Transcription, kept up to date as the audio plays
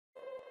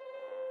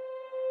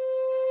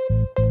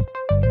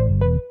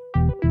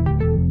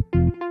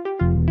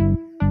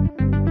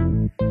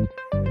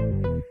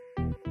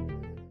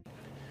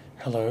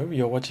Hello,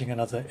 you're watching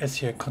another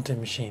SEO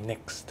Content Machine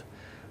Next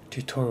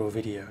tutorial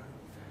video.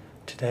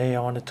 Today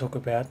I want to talk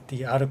about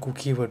the article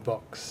keyword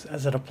box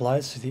as it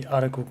applies to the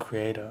article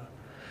creator.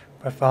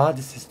 By far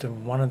this is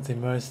one of the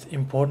most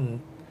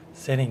important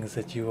settings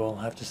that you will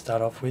have to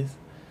start off with.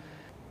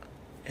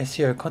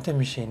 SEO Content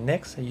Machine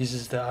Next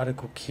uses the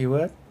article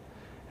keyword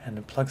and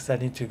it plugs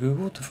that into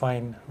Google to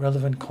find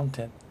relevant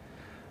content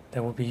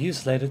that will be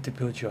used later to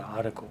build your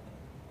article.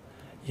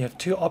 You have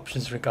two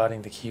options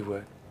regarding the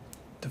keyword.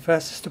 The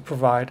first is to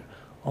provide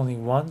only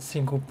one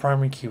single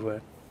primary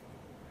keyword,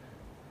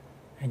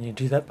 and you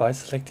do that by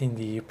selecting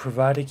the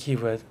Provide a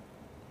Keyword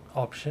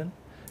option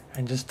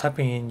and just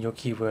typing in your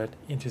keyword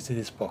into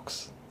this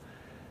box.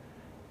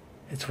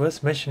 It's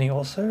worth mentioning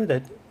also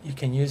that you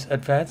can use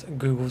advanced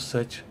Google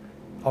search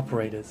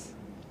operators.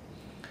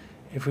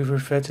 If we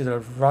refer to the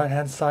right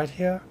hand side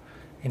here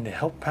in the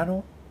help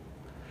panel,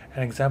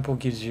 an example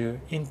gives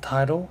you in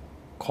title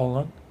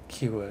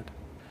keyword.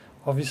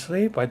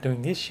 Obviously, by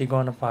doing this, you're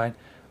going to find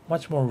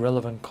much more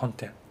relevant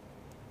content.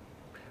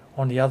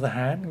 On the other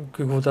hand,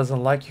 Google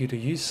doesn't like you to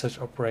use such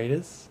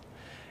operators,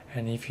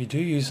 and if you do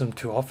use them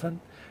too often,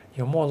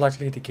 you're more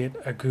likely to get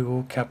a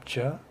Google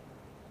CAPTCHA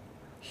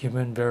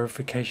human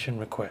verification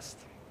request.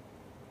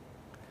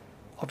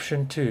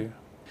 Option 2.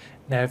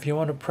 Now, if you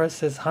want to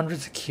process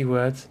hundreds of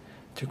keywords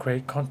to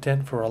create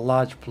content for a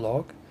large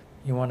blog,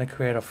 you want to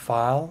create a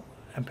file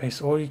and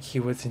paste all your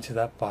keywords into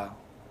that file.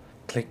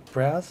 Click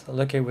Browse,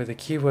 locate where the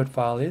keyword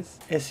file is.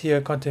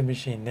 SEO Content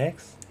Machine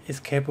Next is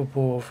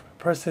capable of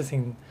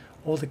processing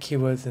all the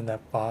keywords in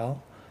that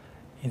file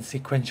in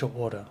sequential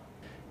order.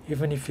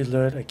 Even if you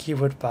load a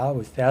keyword file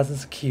with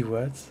thousands of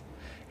keywords,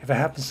 if it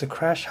happens to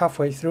crash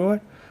halfway through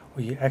it,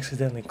 or you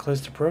accidentally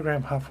close the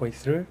program halfway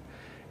through,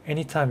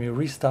 anytime you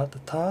restart the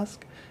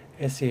task,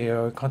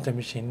 SEO Content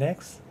Machine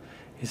Next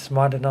is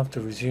smart enough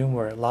to resume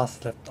where it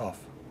last left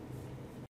off.